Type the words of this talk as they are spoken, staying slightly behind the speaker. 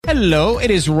Hello, it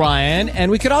is Ryan,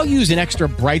 and we could all use an extra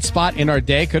bright spot in our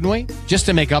day, couldn't we? Just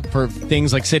to make up for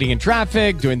things like sitting in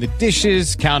traffic, doing the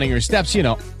dishes, counting your steps, you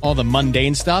know, all the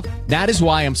mundane stuff. That is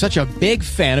why I'm such a big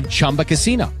fan of Chumba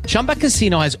Casino. Chumba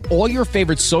Casino has all your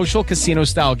favorite social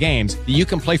casino-style games that you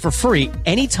can play for free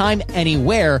anytime,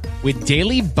 anywhere with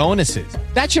daily bonuses.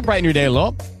 That should brighten your day a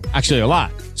little. Actually, a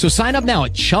lot. So sign up now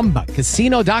at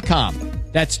ChumbaCasino.com.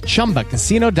 That's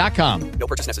ChumbaCasino.com. No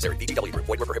purchase necessary. VGW Group.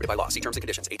 Void where prohibited by law. See terms and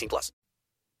conditions. 18+.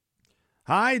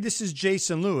 Hi, this is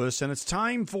Jason Lewis, and it's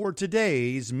time for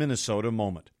today's Minnesota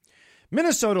Moment.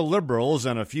 Minnesota liberals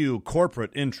and a few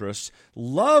corporate interests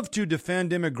love to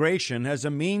defend immigration as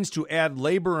a means to add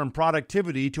labor and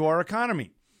productivity to our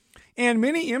economy. And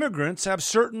many immigrants have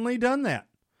certainly done that.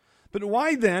 But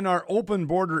why then are open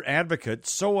border advocates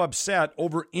so upset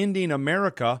over ending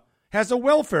America as a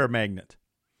welfare magnet?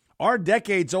 Our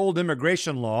decades-old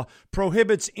immigration law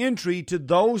prohibits entry to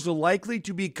those likely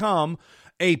to become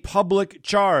a public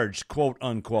charge, quote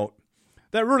unquote.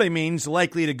 That really means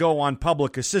likely to go on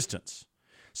public assistance.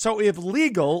 So if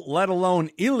legal, let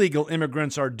alone illegal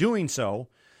immigrants are doing so,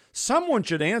 someone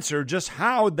should answer just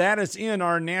how that is in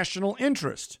our national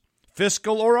interest,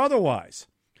 fiscal or otherwise.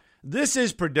 This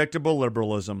is predictable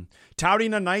liberalism,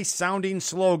 touting a nice-sounding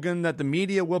slogan that the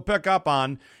media will pick up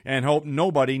on and hope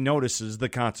nobody notices the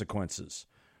consequences.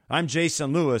 I'm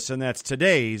Jason Lewis, and that's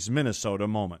today's Minnesota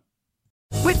Moment.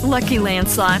 With Lucky Land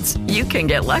Slots, you can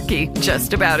get lucky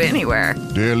just about anywhere.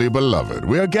 Dearly beloved,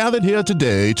 we are gathered here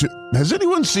today to... Has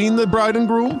anyone seen the bride and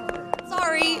groom?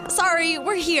 Sorry,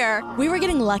 we're here. We were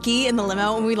getting lucky in the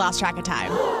limo and we lost track of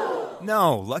time.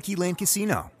 No, Lucky Land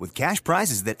Casino, with cash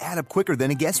prizes that add up quicker than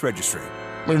a guest registry.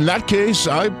 In that case,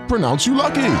 I pronounce you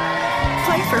lucky.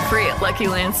 Play for free at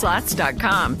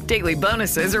LuckyLandSlots.com. Daily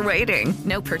bonuses are waiting.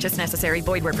 No purchase necessary.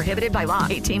 Void where prohibited by law.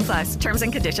 18+. Terms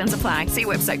and conditions apply. See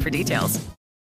website for details.